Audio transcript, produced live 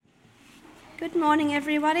Good morning,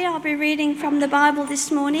 everybody. I'll be reading from the Bible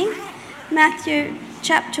this morning, Matthew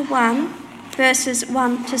chapter 1, verses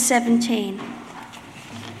 1 to 17.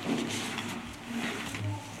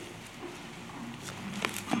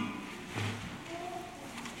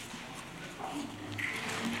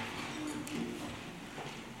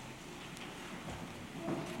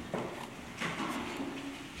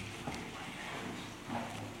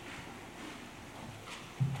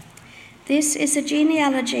 This is the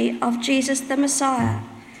genealogy of Jesus the Messiah,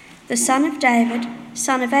 the son of David,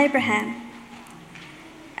 son of Abraham.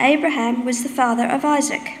 Abraham was the father of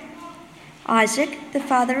Isaac, Isaac the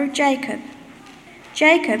father of Jacob,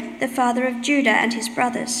 Jacob the father of Judah and his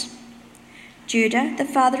brothers, Judah the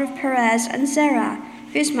father of Perez and Zerah,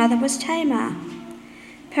 whose mother was Tamar,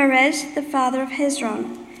 Perez the father of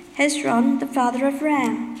Hezron, Hezron the father of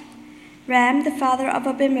Ram, Ram the father of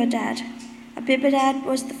Abinadab, Abinadab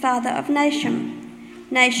was the father of Nahshon,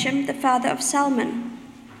 Nahshon the father of Salmon,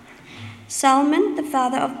 Salmon the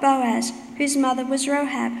father of Boaz, whose mother was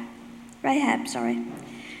Rahab.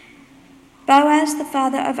 Boaz the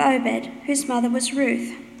father of Obed, whose mother was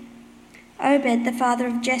Ruth, Obed the father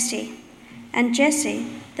of Jesse, and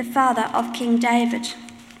Jesse the father of King David.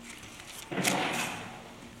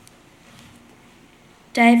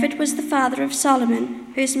 David was the father of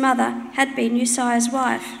Solomon, whose mother had been Uzziah's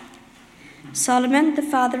wife. Solomon the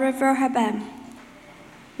father of Rehoboam,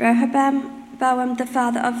 Boam the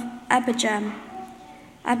father of Abijah,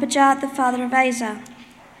 Abijah the father of Asa,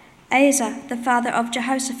 Asa the father of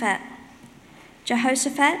Jehoshaphat,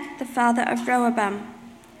 Jehoshaphat the father of Rehoboam,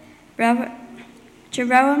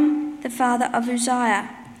 Jeroboam the father of Uzziah,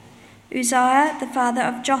 Uzziah the father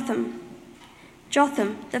of Jotham,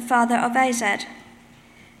 Jotham the father of Azad,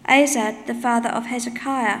 Azad the father of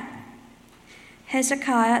Hezekiah,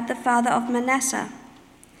 Hezekiah the father of Manasseh,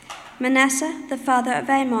 Manasseh the father of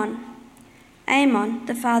Amon, Amon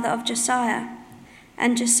the father of Josiah,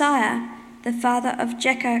 and Josiah the father of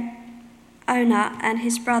Jeconiah and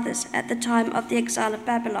his brothers at the time of the exile of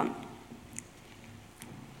Babylon.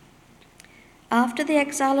 After the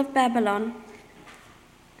exile of Babylon,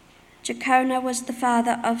 Jeconiah was the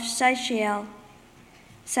father of Shealtiel,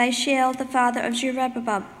 Shealtiel the father of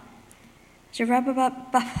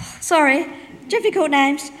difficult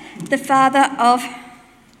names, the father of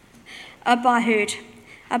Abihud,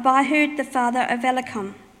 Abihud the father of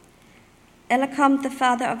Eliakim, Eliakim the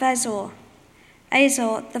father of Azor,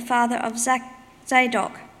 Azor the father of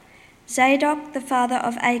Zadok, Zadok the father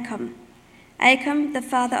of Achim, Achim the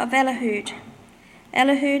father of Elihud,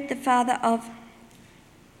 Elihud the father of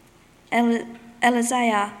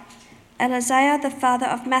Eleazar, Eleazar the father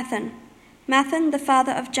of Mathan, Mathan the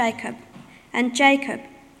father of Jacob, and Jacob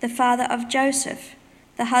the father of Joseph,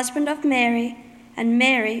 the husband of Mary, and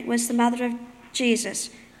Mary was the mother of Jesus,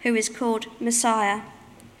 who is called Messiah.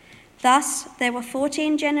 Thus there were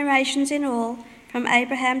 14 generations in all, from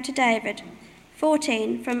Abraham to David,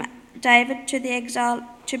 14 from David to the exile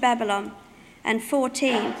to Babylon, and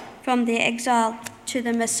 14 from the exile to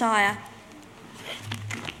the Messiah.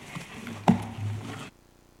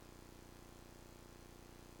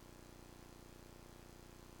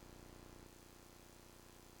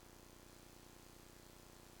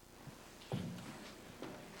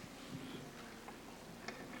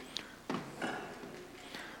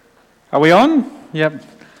 Are we on? Yep.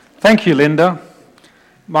 Thank you, Linda.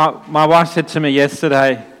 My wife said to me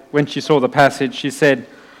yesterday, when she saw the passage, she said,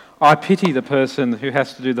 I pity the person who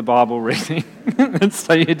has to do the Bible reading. And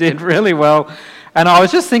so you did really well. And I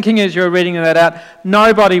was just thinking as you were reading that out,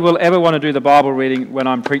 nobody will ever want to do the Bible reading when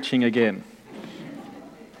I'm preaching again.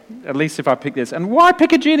 At least if I pick this. And why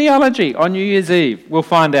pick a genealogy on New Year's Eve? We'll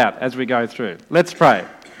find out as we go through. Let's pray.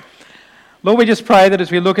 Lord, we just pray that as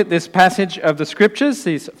we look at this passage of the Scriptures,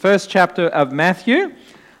 this first chapter of Matthew,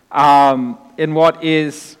 in what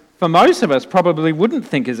is, for most of us, probably wouldn't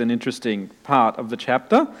think is an interesting part of the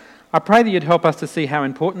chapter, I pray that you'd help us to see how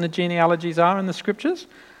important the genealogies are in the Scriptures.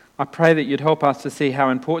 I pray that you'd help us to see how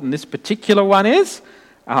important this particular one is,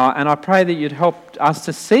 and I pray that you'd help us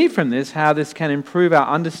to see from this how this can improve our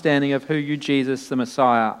understanding of who you, Jesus the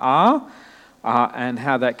Messiah, are, and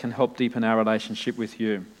how that can help deepen our relationship with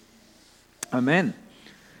you. Amen.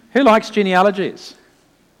 Who likes genealogies?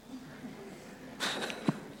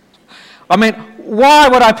 I mean, why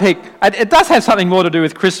would I pick? It does have something more to do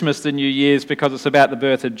with Christmas than New Year's because it's about the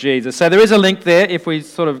birth of Jesus. So there is a link there if we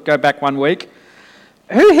sort of go back 1 week.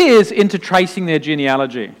 Who here is into tracing their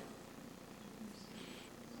genealogy?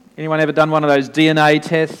 Anyone ever done one of those DNA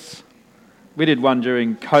tests? We did one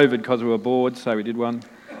during COVID because we were bored, so we did one.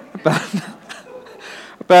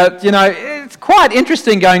 But, it's quite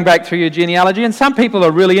interesting going back through your genealogy, and some people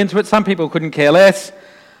are really into it, some people couldn't care less.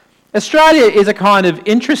 Australia is a kind of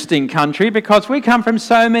interesting country because we come from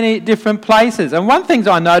so many different places. And one thing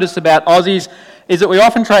I noticed about Aussies is that we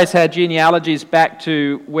often trace our genealogies back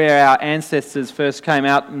to where our ancestors first came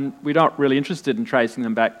out, and we're not really interested in tracing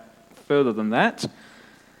them back further than that.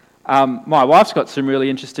 My wife's got some really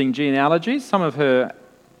interesting genealogies. Some of her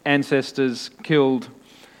ancestors killed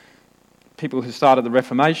people who started the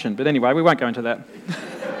Reformation. But anyway, we won't go into that.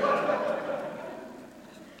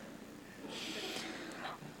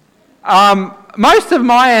 Most of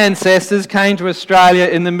my ancestors came to Australia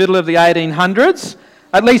in the middle of the 1800s.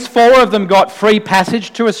 At least 4 of them got free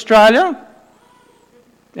passage to Australia.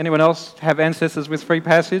 Anyone else have ancestors with free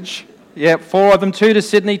passage? Yeah, 4 of them, 2 to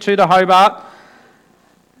Sydney, 2 to Hobart.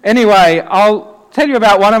 Anyway, I'll tell you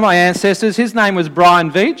about one of my ancestors. His name was Brian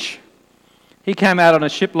Veach. He came out on a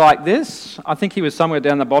ship like this. I think he was somewhere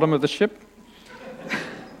down the bottom of the ship.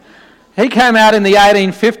 He came out in the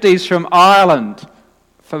 1850s from Ireland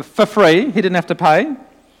for free. He didn't have to pay.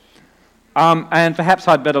 And perhaps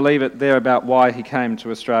I'd better leave it there about why he came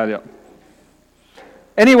to Australia.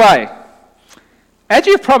 Anyway, as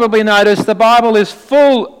you've probably noticed, the Bible is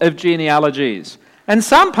full of genealogies. And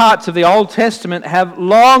some parts of the Old Testament have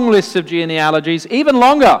long lists of genealogies, even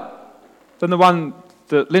longer than the one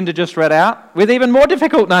that Linda just read out, with even more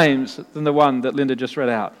difficult names than the one that Linda just read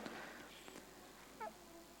out.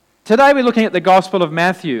 Today we're looking at the Gospel of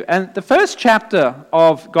Matthew, and the first chapter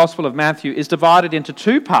of Gospel of Matthew is divided into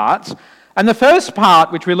 2 parts, and the first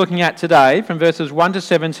part, which we're looking at today, from verses 1 to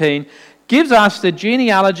 17, gives us the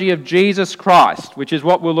genealogy of Jesus Christ, which is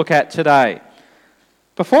what we'll look at today.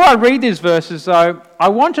 Before I read these verses, though, I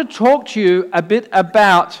want to talk to you a bit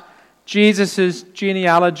about Jesus'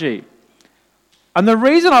 genealogy. And the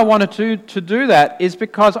reason I wanted to do that is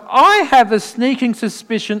because I have a sneaking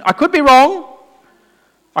suspicion, I could be wrong,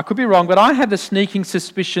 but I have the sneaking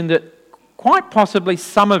suspicion that quite possibly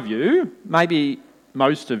some of you, maybe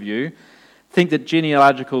most of you, think that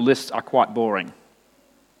genealogical lists are quite boring.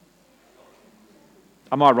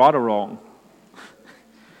 Am I right or wrong?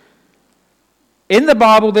 In the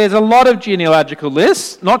Bible, there's a lot of genealogical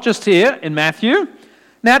lists, not just here in Matthew.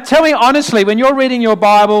 Now, tell me honestly, when you're reading your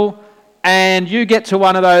Bible and you get to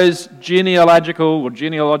one of those genealogical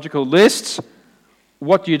lists,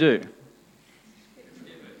 what do you do?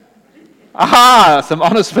 Aha, some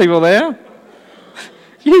honest people there.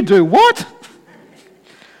 You do what?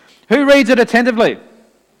 Who reads it attentively?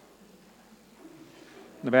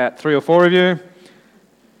 About 3 or 4 of you.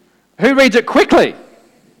 Who reads it quickly?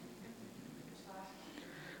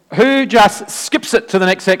 Who just skips it to the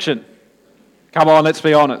next section? Come on, let's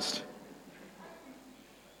be honest.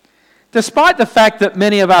 Despite the fact that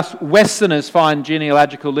many of us Westerners find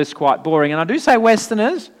genealogical lists quite boring, and I do say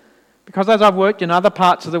Westerners because as I've worked in other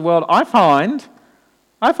parts of the world, I find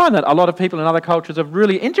that a lot of people in other cultures are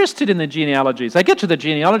really interested in the genealogies. They get to the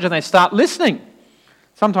genealogy and they start listening.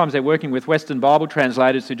 Sometimes they're working with Western Bible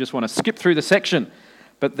translators who just want to skip through the section.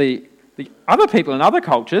 But the other people in other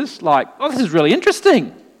cultures, like, oh, this is really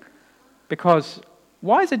interesting. Because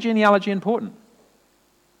why is a genealogy important?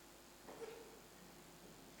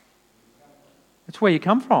 It's where you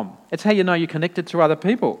come from. It's how you know you're connected to other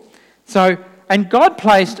people. And God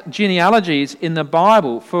placed genealogies in the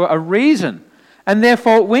Bible for a reason. And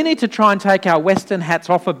therefore, we need to try and take our Western hats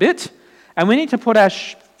off a bit, and we need to put our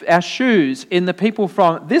shoes in the people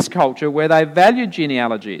from this culture where they value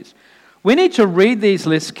genealogies. We need to read these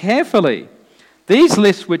lists carefully. These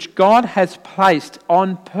lists which God has placed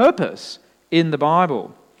on purpose in the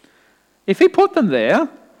Bible. If He put them there,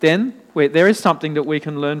 then there is something that we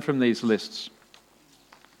can learn from these lists.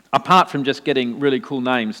 Apart from just getting really cool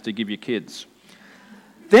names to give your kids.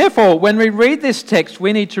 Therefore, when we read this text,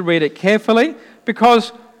 we need to read it carefully, because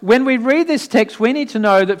when we read this text, we need to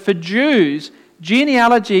know that for Jews,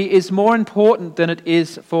 genealogy is more important than it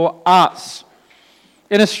is for us.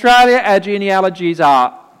 In Australia, our genealogies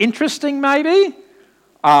are interesting, maybe,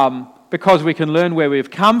 because we can learn where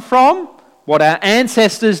we've come from, what our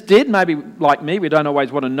ancestors did. Maybe, like me, we don't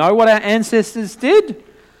always want to know what our ancestors did.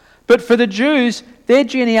 But for the Jews, their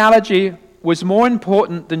genealogy was more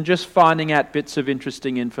important than just finding out bits of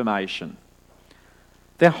interesting information.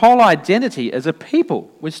 Their whole identity as a people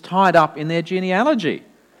was tied up in their genealogy.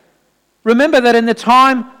 Remember that in the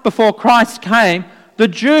time before Christ came, the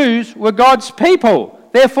Jews were God's people.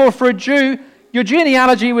 Therefore, for a Jew, your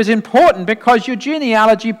genealogy was important because your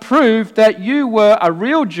genealogy proved that you were a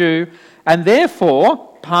real Jew and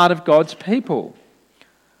therefore part of God's people.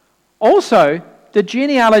 Also, the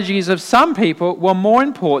genealogies of some people were more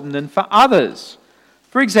important than for others.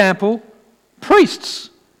 For example, priests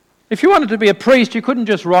If you wanted to be a priest, you couldn't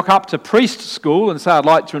just rock up to priest school and say, I'd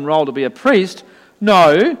like to enroll to be a priest.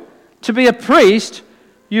 No, to be a priest,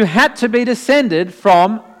 you had to be descended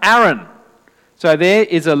from Aaron. So there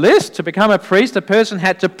is a list. To become a priest, a person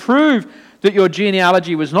had to prove that your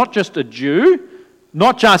genealogy was not just a Jew,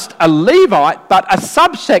 not just a Levite, but a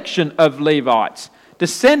subsection of Levites,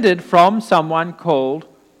 descended from someone called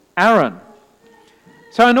Aaron.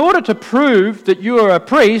 So in order to prove that you were a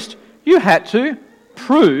priest, you had to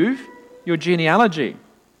prove your genealogy.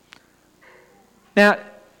 Now,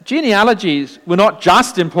 genealogies were not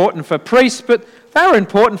just important for priests, but they were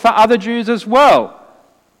important for other Jews as well.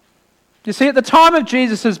 You see, at the time of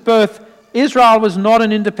Jesus' birth, Israel was not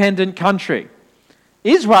an independent country.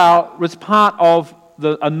 Israel was part of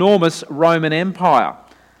the enormous Roman Empire.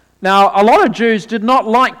 Now, a lot of Jews did not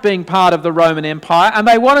like being part of the Roman Empire, and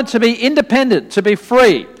they wanted to be independent, to be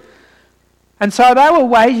free. And so they were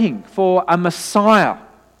waiting for a Messiah,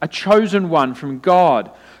 a chosen one from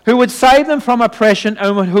God, who would save them from oppression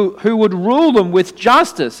and who would rule them with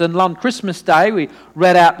justice. And on Christmas Day, we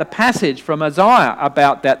read out the passage from Isaiah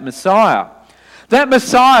about that Messiah. That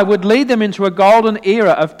Messiah would lead them into a golden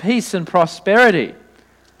era of peace and prosperity.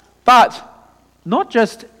 But not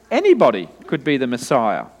just anybody could be the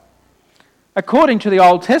Messiah. According to the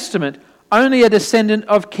Old Testament, only a descendant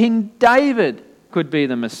of King David could be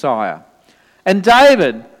the Messiah. And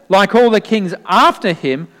David, like all the kings after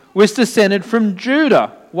him, was descended from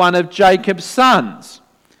Judah, one of Jacob's sons.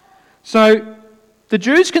 So the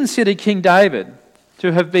Jews considered King David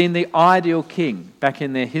to have been the ideal king back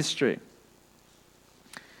in their history.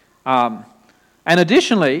 And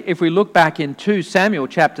additionally, if we look back in 2 Samuel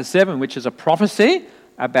chapter 7, which is a prophecy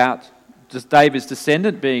about David's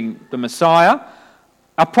descendant being the Messiah,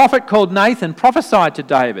 a prophet called Nathan prophesied to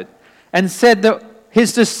David and said that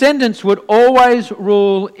his descendants would always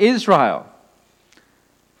rule Israel.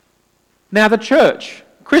 Now the church,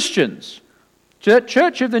 Christians,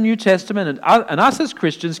 Church of the New Testament and us as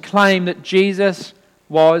Christians claim that Jesus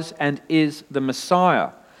was and is the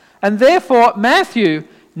Messiah. And therefore Matthew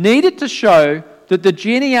needed to show that the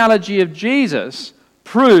genealogy of Jesus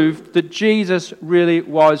proved that Jesus really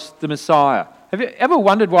was the Messiah. Have you ever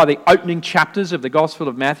wondered why the opening chapters of the Gospel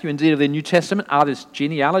of Matthew, indeed of the New Testament, are this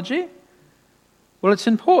genealogy? Well, it's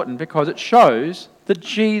important because it shows that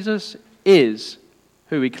Jesus is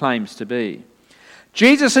who he claims to be.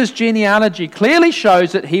 Jesus' genealogy clearly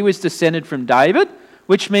shows that he was descended from David,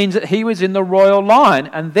 which means that he was in the royal line,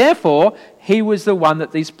 and therefore he was the one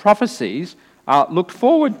that these prophecies looked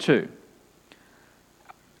forward to.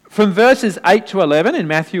 From verses 8 to 11 in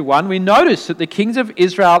Matthew 1, we notice that the kings of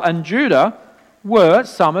Israel and Judah were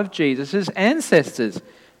some of Jesus' ancestors.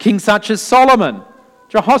 Kings such as Solomon,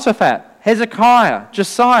 Jehoshaphat, Hezekiah,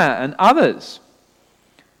 Josiah, and others.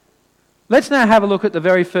 Let's now have a look at the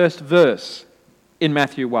very first verse in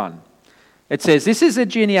Matthew 1. It says, "This is the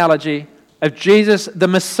genealogy of Jesus the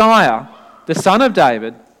Messiah, the son of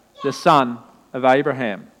David, the son of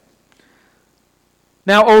Abraham."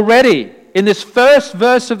 Now already, in this first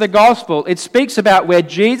verse of the Gospel, it speaks about where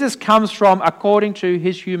Jesus comes from according to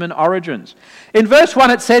his human origins. In verse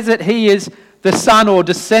 1 it says that he is the son or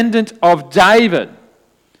descendant of David,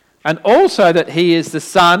 and also that he is the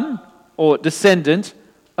son or descendant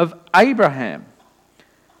of Abraham.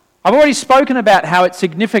 I've already spoken about how it's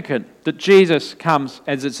significant that Jesus comes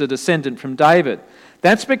as a descendant from David.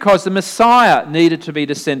 That's because the Messiah needed to be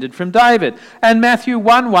descended from David. And Matthew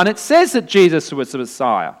 1:1, it says that Jesus was the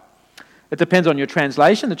Messiah. It depends on your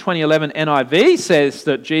translation. The 2011 NIV says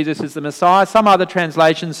that Jesus is the Messiah. Some other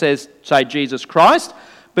translations say Jesus Christ.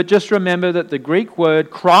 But just remember that the Greek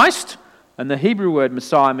word Christ and the Hebrew word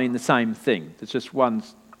Messiah mean the same thing. It's just one.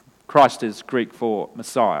 Christ is Greek for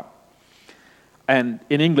Messiah. And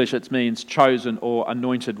in English it means chosen or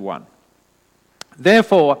anointed one.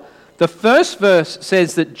 Therefore, the first verse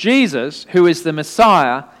says that Jesus, who is the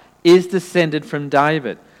Messiah, is descended from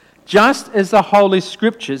David, just as the Holy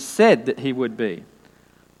Scriptures said that he would be.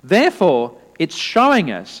 Therefore, it's showing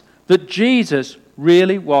us that Jesus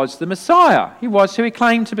really was the Messiah. He was who he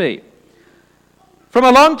claimed to be. From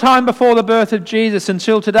a long time before the birth of Jesus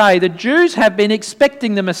until today, the Jews have been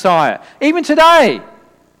expecting the Messiah. Even today,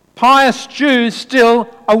 pious Jews still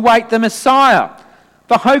await the Messiah.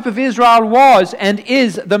 The hope of Israel was and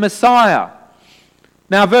is the Messiah.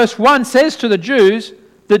 Now, verse 1 says to the Jews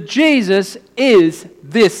that Jesus is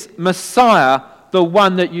this Messiah, the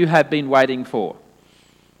one that you have been waiting for.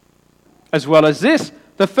 As well as this,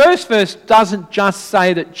 the first verse doesn't just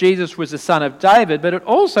say that Jesus was the son of David, but it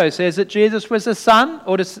also says that Jesus was the son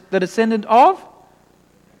or the descendant of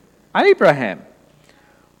Abraham.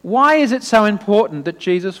 Why is it so important that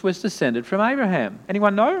Jesus was descended from Abraham?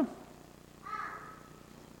 Anyone know?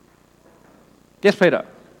 Yes, Peter?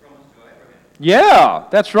 Yeah,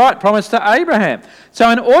 that's right, promise to Abraham. So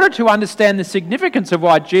in order to understand the significance of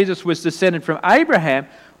why Jesus was descended from Abraham,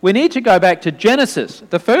 we need to go back to Genesis,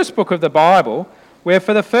 the first book of the Bible, where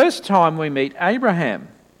for the first time we meet Abraham.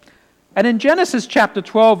 And in Genesis chapter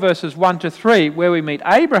 12, verses 1 to 3, where we meet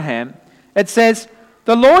Abraham, it says,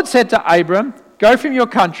 "The Lord said to Abram, go from your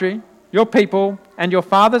country, your people, and your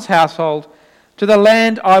father's household to the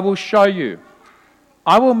land I will show you.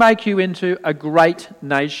 I will make you into a great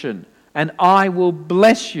nation, and I will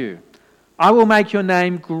bless you. I will make your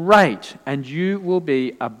name great, and you will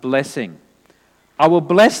be a blessing. I will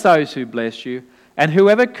bless those who bless you, and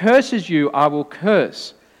whoever curses you I will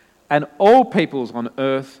curse, and all peoples on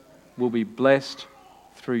earth will be blessed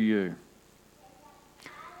through you."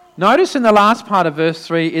 Notice in the last part of verse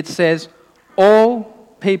 3 it says, all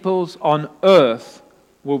peoples on earth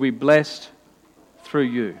will be blessed through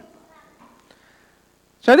you.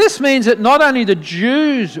 So this means that not only the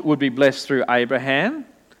Jews would be blessed through Abraham,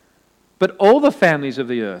 but all the families of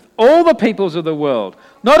the earth, all the peoples of the world,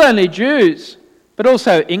 not only Jews, but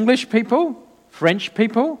also English people, French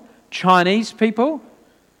people, Chinese people,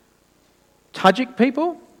 Tajik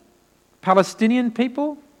people, Palestinian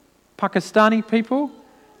people, Pakistani people,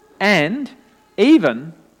 and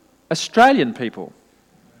even Australian people.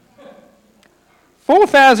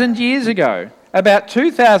 4,000 years ago, about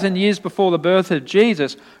 2,000 years before the birth of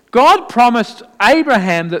Jesus, God promised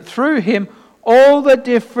Abraham that through him all the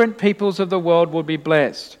different peoples of the world would be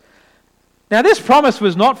blessed. Now this promise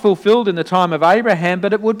was not fulfilled in the time of Abraham,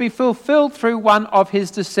 but it would be fulfilled through one of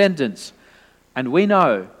his descendants. And we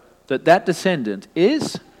know that that descendant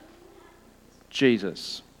is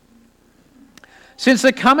Jesus. Since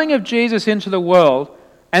the coming of Jesus into the world,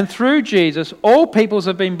 and through Jesus, all peoples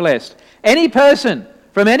have been blessed. Any person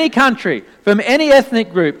from any country, from any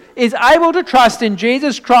ethnic group, is able to trust in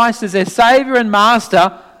Jesus Christ as their Saviour and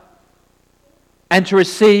Master and to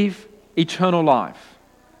receive eternal life.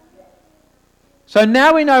 So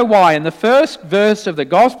now we know why. In the first verse of the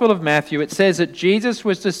Gospel of Matthew, it says that Jesus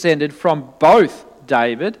was descended from both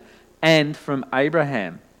David and from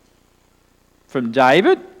Abraham. From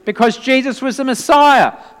David, because Jesus was the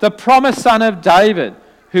Messiah, the promised son of David,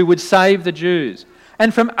 who would save the Jews.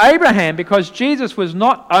 And from Abraham, because Jesus was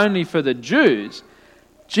not only for the Jews,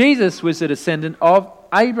 Jesus was the descendant of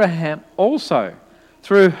Abraham also,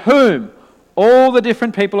 through whom all the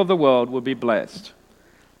different people of the world would be blessed.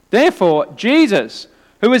 Therefore, Jesus,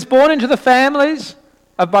 who was born into the families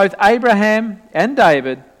of both Abraham and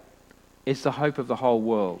David, is the hope of the whole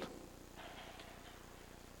world.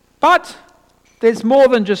 But there's more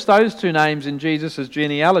than just those two names in Jesus'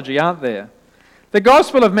 genealogy, aren't there? The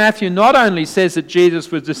Gospel of Matthew not only says that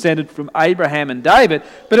Jesus was descended from Abraham and David,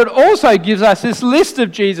 but it also gives us this list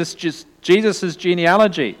of Jesus'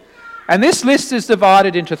 genealogy. And this list is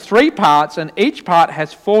divided into 3 parts, and each part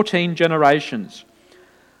has 14 generations.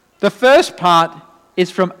 The first part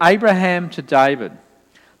is from Abraham to David.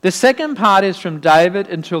 The second part is from David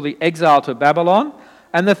until the exile to Babylon.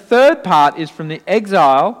 And the third part is from the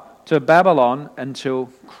exile to Babylon until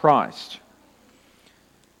Christ.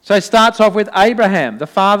 So it starts off with Abraham, the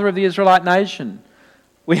father of the Israelite nation.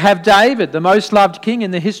 We have David, the most loved king in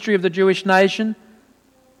the history of the Jewish nation,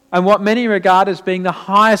 and what many regard as being the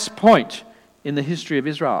highest point in the history of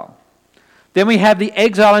Israel. Then we have the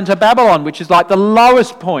exile into Babylon, which is like the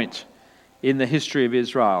lowest point in the history of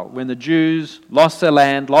Israel, when the Jews lost their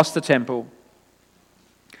land, lost the temple.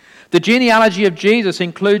 The genealogy of Jesus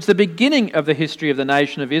includes the beginning of the history of the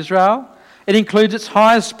nation of Israel. It includes its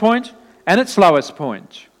highest point and its lowest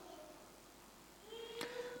point.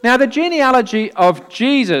 Now, the genealogy of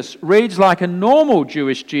Jesus reads like a normal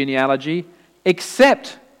Jewish genealogy,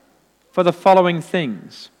 except for the following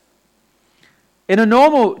things. In a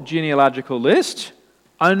normal genealogical list,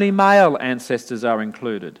 only male ancestors are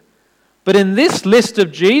included. But in this list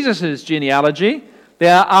of Jesus' genealogy,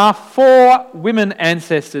 there are 4 women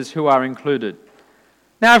ancestors who are included.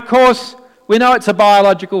 Now, of course, we know it's a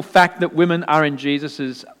biological fact that women are in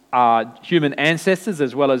Jesus' human ancestors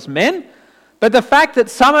as well as men. But the fact that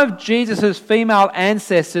some of Jesus' female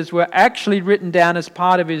ancestors were actually written down as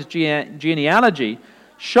part of his genealogy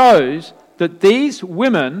shows that these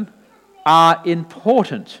women are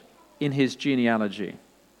important in his genealogy.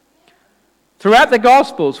 Throughout the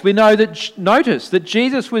Gospels, we notice that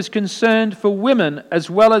Jesus was concerned for women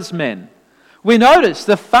as well as men. We notice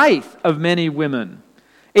the faith of many women.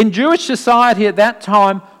 In Jewish society at that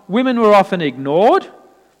time, women were often ignored.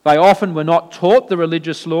 They often were not taught the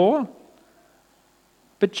religious law.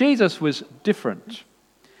 But Jesus was different.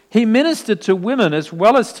 He ministered to women as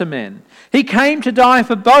well as to men. He came to die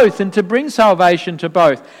for both and to bring salvation to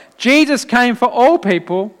both. Jesus came for all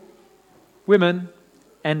people, women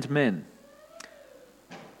and men.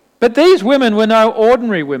 But these women were no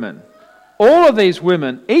ordinary women. All of these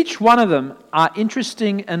women, each one of them, are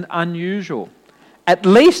interesting and unusual. At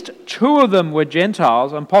least two of them were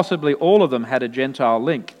Gentiles, and possibly all of them had a Gentile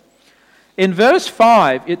link. In verse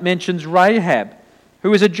 5, it mentions Rahab,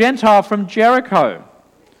 who is a Gentile from Jericho.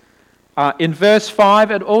 In verse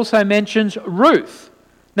 5, it also mentions Ruth.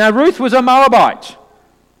 Now, Ruth was a Moabite.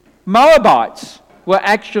 Moabites were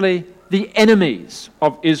actually the enemies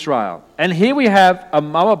of Israel. And here we have a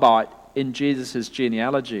Moabite in Jesus'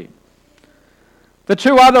 genealogy. The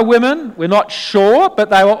two other women, we're not sure,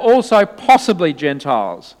 but they were also possibly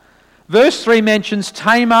Gentiles. Verse 3 mentions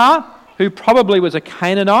Tamar, who probably was a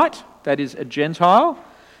Canaanite, that is a Gentile.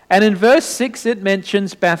 And in verse 6 it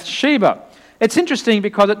mentions Bathsheba. It's interesting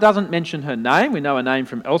because it doesn't mention her name. We know her name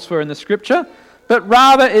from elsewhere in the scripture. But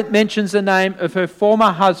rather it mentions the name of her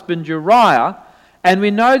former husband Uriah. And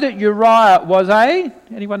we know that Uriah was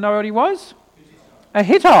anyone know what he was? A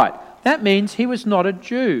Hittite. That means he was not a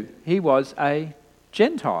Jew. He was a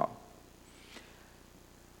Gentile.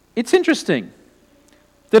 It's interesting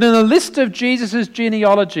that in the list of Jesus'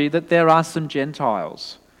 genealogy that there are some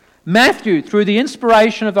Gentiles. Matthew, through the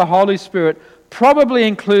inspiration of the Holy Spirit, probably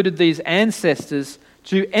included these ancestors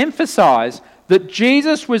to emphasize that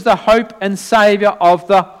Jesus was the hope and saviour of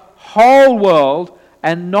the whole world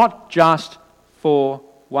and not just for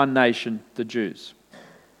one nation, the Jews.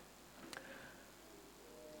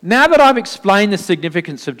 Now that I've explained the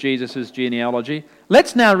significance of Jesus' genealogy,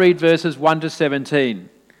 let's now read verses 1 to 17.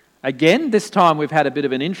 Again, this time we've had a bit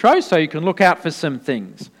of an intro, so you can look out for some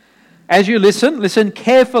things. As you listen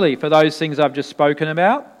carefully for those things I've just spoken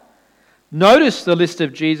about. Notice the list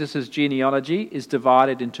of Jesus' genealogy is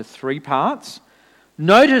divided into three parts.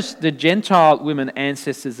 Notice the Gentile women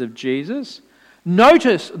ancestors of Jesus.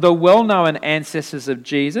 Notice the well-known ancestors of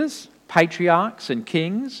Jesus, patriarchs and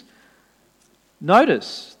kings.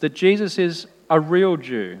 Notice that Jesus is a real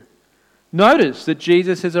Jew. Notice that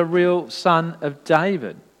Jesus is a real son of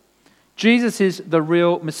David. Jesus is the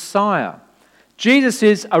real Messiah. Jesus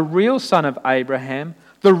is a real son of Abraham,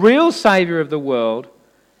 the real Saviour of the world.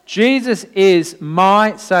 Jesus is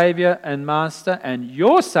my Saviour and Master and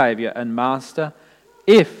your Saviour and Master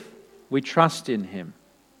if we trust in him.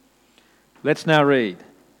 Let's now read,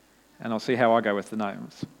 and I'll see how I go with the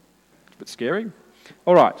names. It's a bit scary.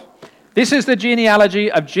 All right. This is the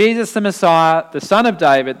genealogy of Jesus the Messiah, the son of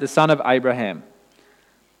David, the son of Abraham.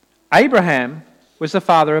 Abraham was the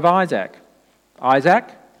father of Isaac. Isaac,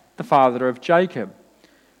 the father of Jacob.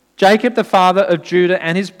 Jacob, the father of Judah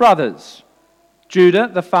and his brothers. Judah,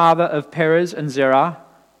 the father of Perez and Zerah,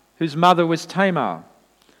 whose mother was Tamar.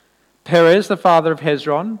 Perez, the father of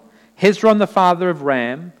Hezron. Hezron, the father of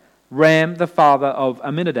Ram. Ram, the father of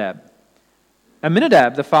Amminadab.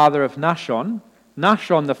 Amminadab, the father of Nahshon.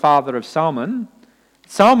 Nahshon, the father of Salmon.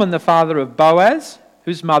 Salmon, the father of Boaz,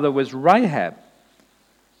 whose mother was Rahab.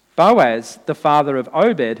 Boaz, the father of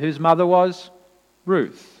Obed, whose mother was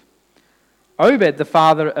Ruth. Obed, the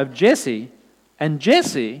father of Jesse, and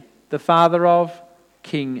Jesse, the father of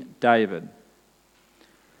King David.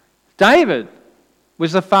 David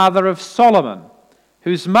was the father of Solomon,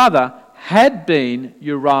 whose mother had been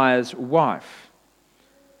Uriah's wife.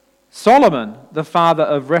 Solomon, the father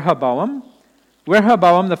of Rehoboam.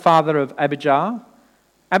 Rehoboam, the father of Abijah.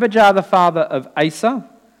 Abijah, the father of Asa.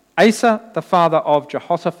 Asa, the father of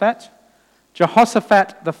Jehoshaphat.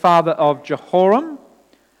 Jehoshaphat, the father of Jehoram.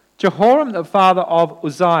 Jehoram, the father of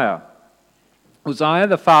Uzziah. Uzziah,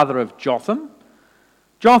 the father of Jotham.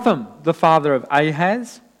 Jotham, the father of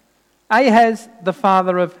Ahaz. Ahaz, the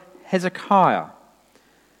father of Hezekiah.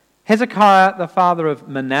 Hezekiah, the father of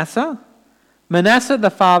Manasseh. Manasseh, the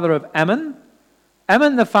father of Ammon.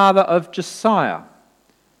 Ammon, the father of Josiah.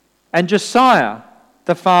 And Josiah,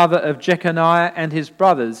 the father of Jeconiah and his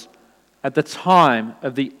brothers at the time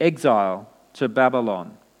of the exile to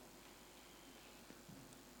Babylon.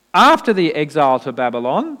 After the exile to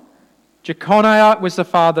Babylon, Jeconiah was the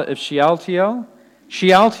father of Shealtiel.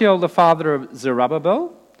 Shealtiel, the father of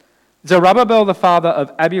Zerubbabel. Zerubbabel, the father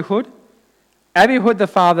of Abihud. Abihud, the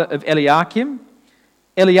father of Eliakim.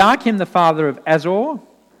 Eliakim, the father of Azor.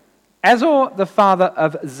 Azor, the father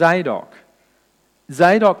of Zadok.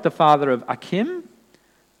 Zadok, the father of Achim.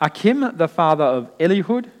 Achim, the father of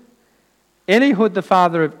Elihud. Elihud, the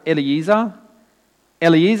father of Eliezer.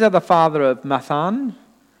 Eliezer, the father of Matthan.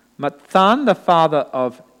 Matthan, the father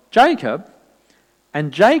of Jacob.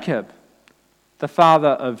 And Jacob, the father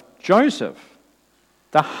of Joseph,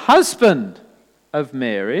 the husband of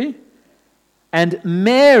Mary, and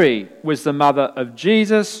Mary was the mother of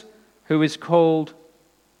Jesus, who is called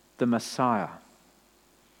the Messiah.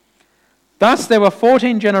 Thus there were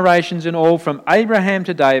 14 generations in all from Abraham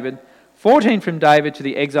to David, 14 from David to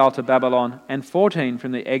the exile to Babylon, and 14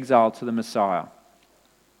 from the exile to the Messiah.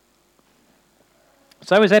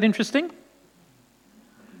 So is that interesting?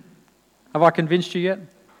 Have I convinced you yet?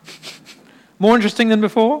 More interesting than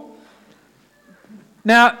before?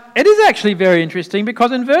 Now, it is actually very interesting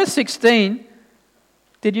because in verse 16,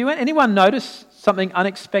 did anyone notice something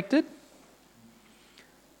unexpected?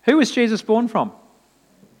 Who was Jesus born from?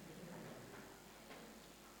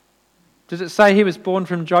 Does it say he was born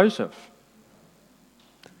from Joseph?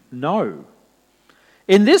 No.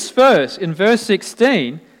 In this verse, in verse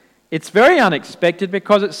 16, it's very unexpected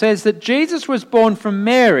because it says that Jesus was born from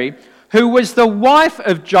Mary, who was the wife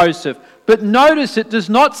of Joseph. But notice it does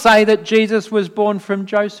not say that Jesus was born from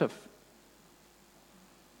Joseph.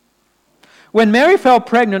 When Mary fell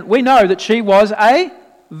pregnant, we know that she was a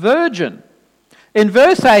virgin. In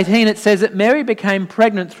verse 18, it says that Mary became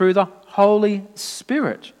pregnant through the Holy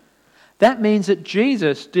Spirit. That means that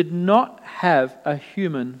Jesus did not have a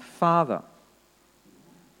human father.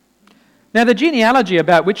 Now, the genealogy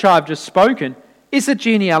about which I've just spoken is the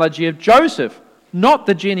genealogy of Joseph, not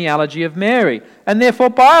the genealogy of Mary. And therefore,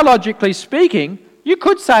 biologically speaking, you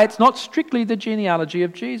could say it's not strictly the genealogy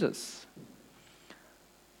of Jesus.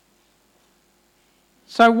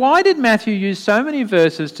 So why did Matthew use so many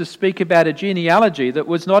verses to speak about a genealogy that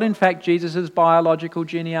was not in fact Jesus' biological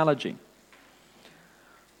genealogy?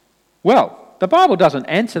 Well, the Bible doesn't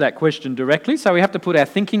answer that question directly, so we have to put our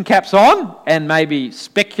thinking caps on and maybe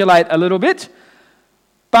speculate a little bit.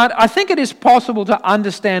 But I think it is possible to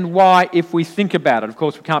understand why if we think about it. Of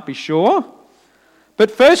course, we can't be sure.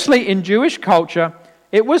 But firstly, in Jewish culture,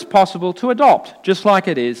 it was possible to adopt, just like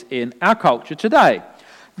it is in our culture today.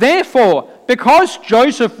 Therefore, because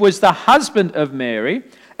Joseph was the husband of Mary,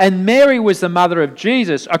 and Mary was the mother of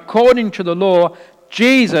Jesus, according to the law,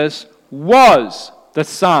 Jesus was the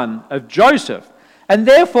son of Joseph. And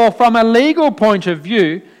therefore, from a legal point of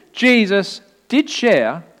view, Jesus did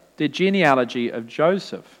share the genealogy of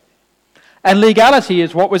Joseph. And legality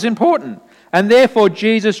is what was important. And therefore,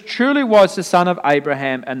 Jesus truly was the son of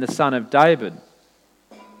Abraham and the son of David.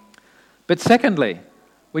 But secondly,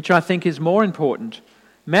 which I think is more important,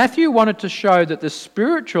 Matthew wanted to show that the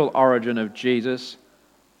spiritual origin of Jesus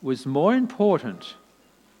was more important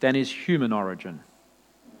than his human origin.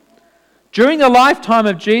 During the lifetime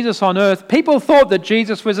of Jesus on earth, people thought that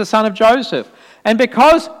Jesus was the son of Joseph. And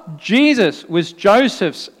because Jesus was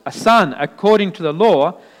Joseph's son according to the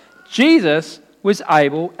law, Jesus was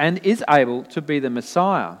able and is able to be the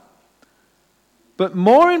Messiah. But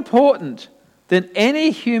more important than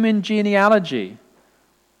any human genealogy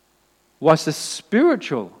was the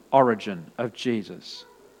spiritual origin of Jesus.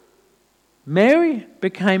 Mary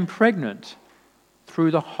became pregnant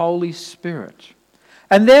through the Holy Spirit.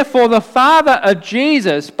 And therefore the father of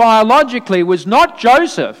Jesus biologically was not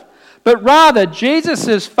Joseph, but rather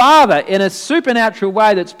Jesus' father in a supernatural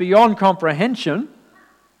way that's beyond comprehension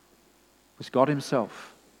was God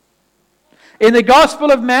himself. In the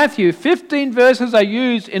Gospel of Matthew, 15 verses are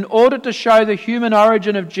used in order to show the human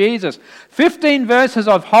origin of Jesus. 15 verses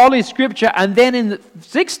of Holy Scripture, and then in the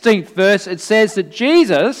 16th verse it says that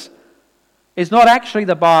Jesus is not actually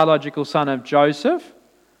the biological son of Joseph,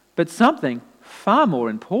 but something far more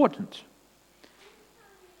important.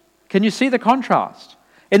 Can you see the contrast?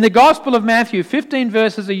 In the Gospel of Matthew, 15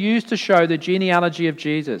 verses are used to show the genealogy of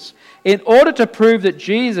Jesus in order to prove that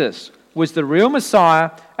Jesus was the real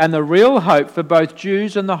Messiah and the real hope for both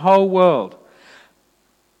Jews and the whole world.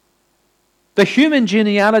 The human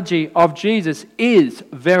genealogy of Jesus is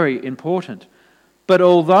very important. But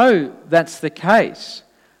although that's the case,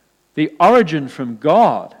 the origin from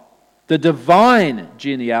God, the divine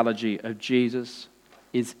genealogy of Jesus,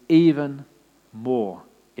 is even more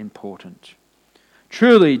important.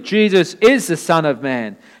 Truly, Jesus is the Son of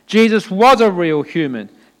Man. Jesus was a real human.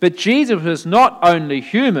 But Jesus was not only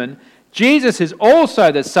human, Jesus is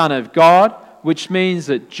also the Son of God, which means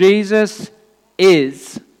that Jesus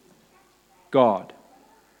is God.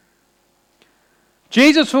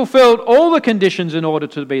 Jesus fulfilled all the conditions in order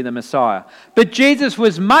to be the Messiah. But Jesus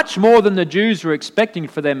was much more than the Jews were expecting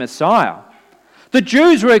for their Messiah. The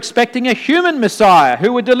Jews were expecting a human Messiah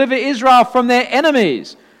who would deliver Israel from their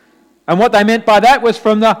enemies. And what they meant by that was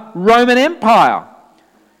from the Roman Empire.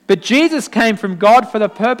 But Jesus came from God for the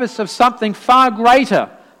purpose of something far greater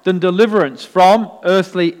than deliverance from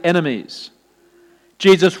earthly enemies.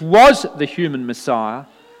 Jesus was the human Messiah,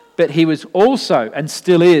 but he was also and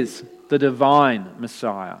still is the divine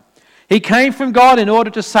Messiah. He came from God in order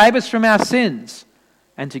to save us from our sins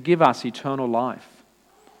and to give us eternal life.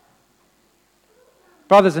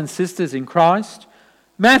 Brothers and sisters in Christ,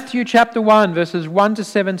 Matthew chapter 1 verses 1 to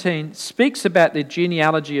 17 speaks about the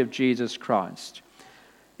genealogy of Jesus Christ.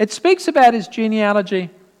 It speaks about his genealogy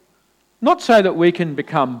not so that we can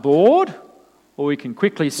become bored or we can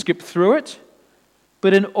quickly skip through it,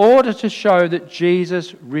 but in order to show that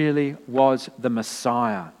Jesus really was the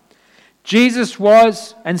Messiah. Jesus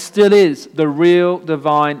was and still is the real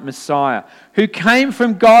divine Messiah who came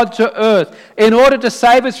from God to earth in order to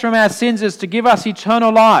save us from our sins, is to give us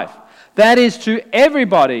eternal life. That is to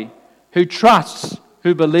everybody who trusts,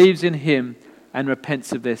 who believes in him and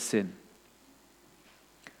repents of their sin.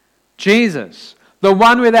 Jesus, the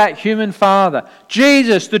one without human father.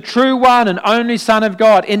 Jesus, the true one and only Son of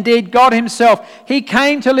God. Indeed, God himself. He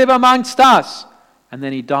came to live amongst us. And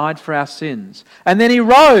then he died for our sins. And then he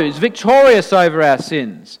rose victorious over our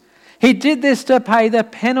sins. He did this to pay the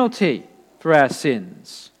penalty for our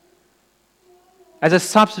sins as a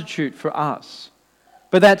substitute for us.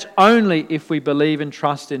 But that's only if we believe and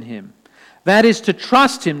trust in him. That is to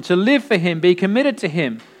trust him, to live for him, be committed to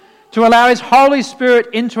him, to allow his Holy Spirit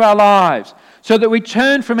into our lives so that we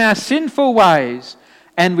turn from our sinful ways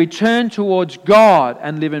and we turn towards God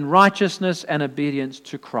and live in righteousness and obedience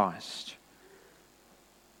to Christ.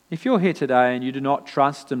 If you're here today and you do not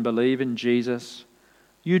trust and believe in Jesus,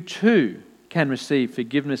 you too can receive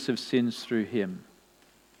forgiveness of sins through him.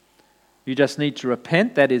 You just need to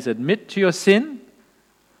repent, that is, admit to your sin,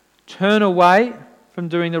 turn away from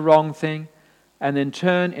doing the wrong thing, and then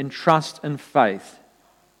turn in trust and faith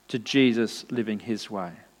to Jesus living his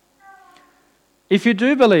way. If you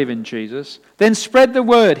do believe in Jesus, then spread the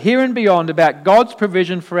word here and beyond about God's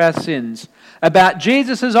provision for our sins, about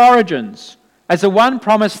Jesus' origins, as the one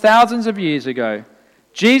promised thousands of years ago,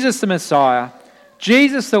 Jesus the Messiah,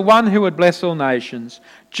 Jesus the one who would bless all nations,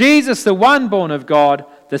 Jesus the one born of God,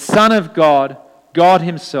 the Son of God, God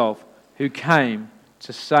himself, who came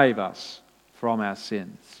to save us from our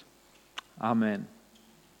sins. Amen.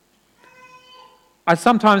 I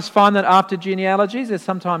sometimes find that after genealogies, there's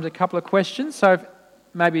sometimes a couple of questions. So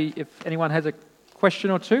maybe if anyone has a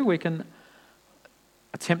question or two, we can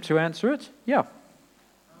attempt to answer it. Yeah.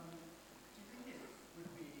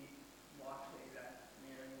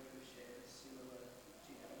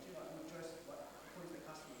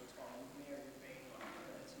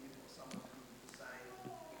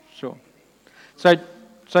 Sure.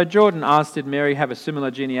 So Jordan asked, did Mary have a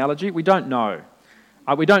similar genealogy? We don't know.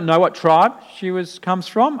 We don't know what tribe she comes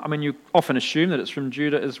from. I mean, you often assume that it's from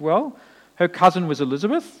Judah as well. Her cousin was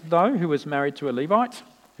Elizabeth, though, who was married to a Levite.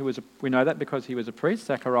 We know that because he was a priest,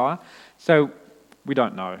 Zechariah. So we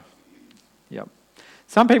don't know. Yep.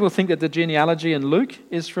 Some people think that the genealogy in Luke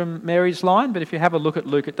is from Mary's line, but if you have a look at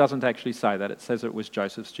Luke, it doesn't actually say that. It says it was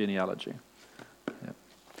Joseph's genealogy. Yep.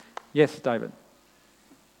 Yes, David.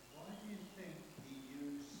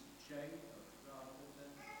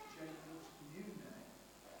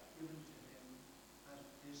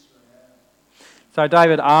 So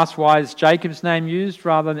David asked, why is Jacob's name used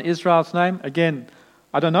rather than Israel's name? Again,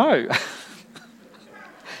 I don't know.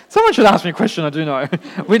 Someone should ask me a question I do know.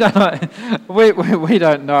 We don't know. We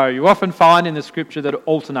don't know. You often find in the scripture that it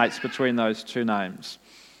alternates between those two names.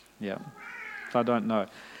 Yeah, so I don't know.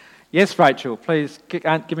 Yes, Rachel, please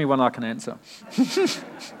give me one I can answer.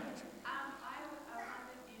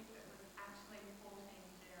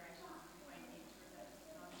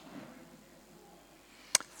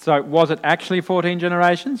 So was it actually 14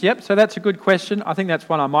 generations? Yep, so that's a good question. I think that's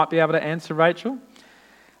one I might be able to answer, Rachel.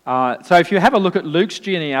 So if you have a look at Luke's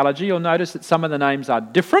genealogy, you'll notice that some of the names are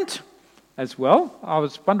different as well. I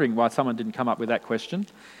was wondering why someone didn't come up with that question.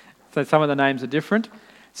 So some of the names are different.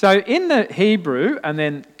 So in the Hebrew, and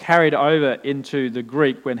then carried over into the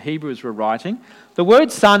Greek when Hebrews were writing, the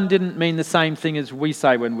word son didn't mean the same thing as we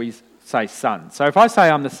say when we say son. So if I say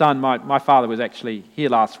I'm the son, my father was actually here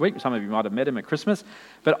last week. Some of you might have met him at Christmas.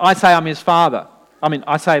 But I say I'm his father. He's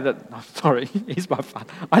my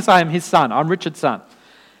father. I say I'm his son. I'm Richard's son.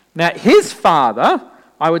 Now, his father,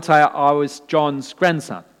 I would say I was John's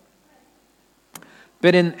grandson.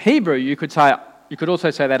 But in Hebrew, you could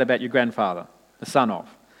also say that about your grandfather, the son of.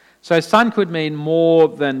 So son could mean more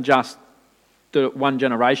than just the one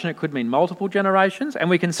generation. It could mean multiple generations. And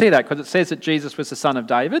we can see that because it says that Jesus was the son of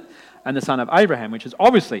David and the son of Abraham, which is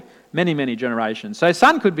obviously many, many generations. So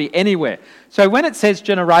son could be anywhere. So when it says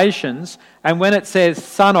generations and when it says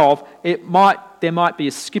son of, there might be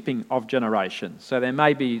a skipping of generations. So there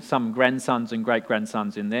may be some grandsons and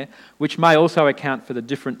great-grandsons in there, which may also account for the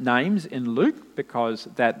different names in Luke because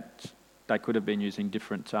that they could have been using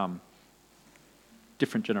different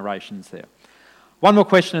different generations there. One more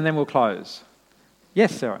question and then we'll close.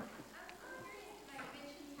 Yes, Sarah?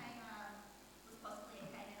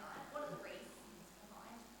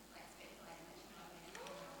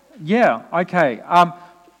 Yeah, okay.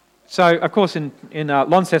 So, of course, in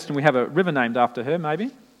Launceston we have a river named after her,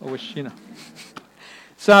 maybe. Or wish,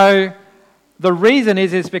 So, the reason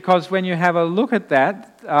is because when you have a look at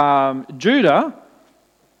that, Judah,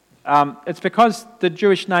 it's because the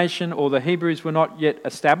Jewish nation or the Hebrews were not yet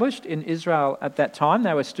established in Israel at that time.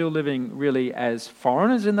 They were still living really as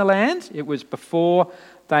foreigners in the land. It was before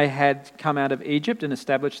they had come out of Egypt and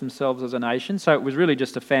established themselves as a nation. So it was really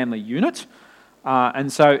just a family unit.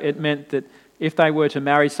 And so it meant that if they were to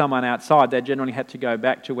marry someone outside, they generally had to go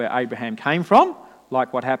back to where Abraham came from,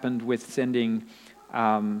 like what happened with sending...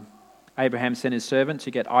 Abraham sent his servant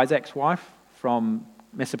to get Isaac's wife from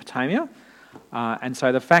Mesopotamia. And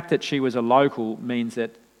so the fact that she was a local means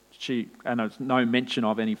that and there's no mention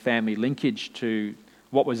of any family linkage to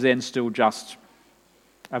what was then still just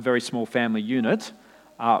a very small family unit,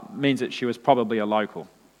 means that she was probably a local.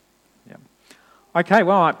 Yeah. Okay,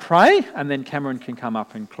 well, I pray, and then Cameron can come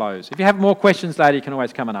up and close. If you have more questions later, you can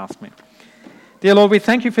always come and ask me. Dear Lord, we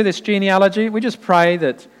thank you for this genealogy. We just pray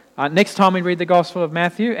that next time we read the Gospel of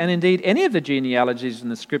Matthew, and indeed any of the genealogies in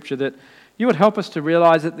the Scripture, that you would help us to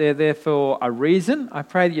realise that they're there for a reason. I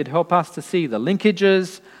pray that you'd help us to see the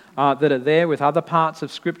linkages that are there with other parts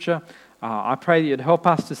of Scripture. I pray that you'd help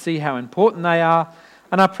us to see how important they are.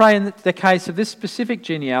 And I pray in the case of this specific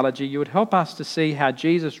genealogy, you would help us to see how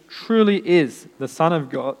Jesus truly is the Son of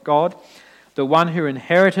God, the one who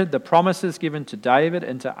inherited the promises given to David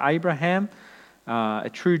and to Abraham, a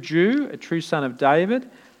true Jew, a true son of David,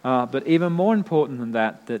 but even more important than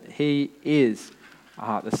that, that he is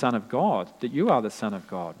the Son of God, that you are the Son of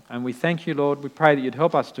God. And we thank you, Lord. We pray that you'd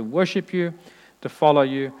help us to worship you, to follow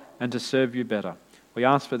you, and to serve you better. We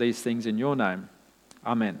ask for these things in your name.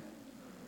 Amen.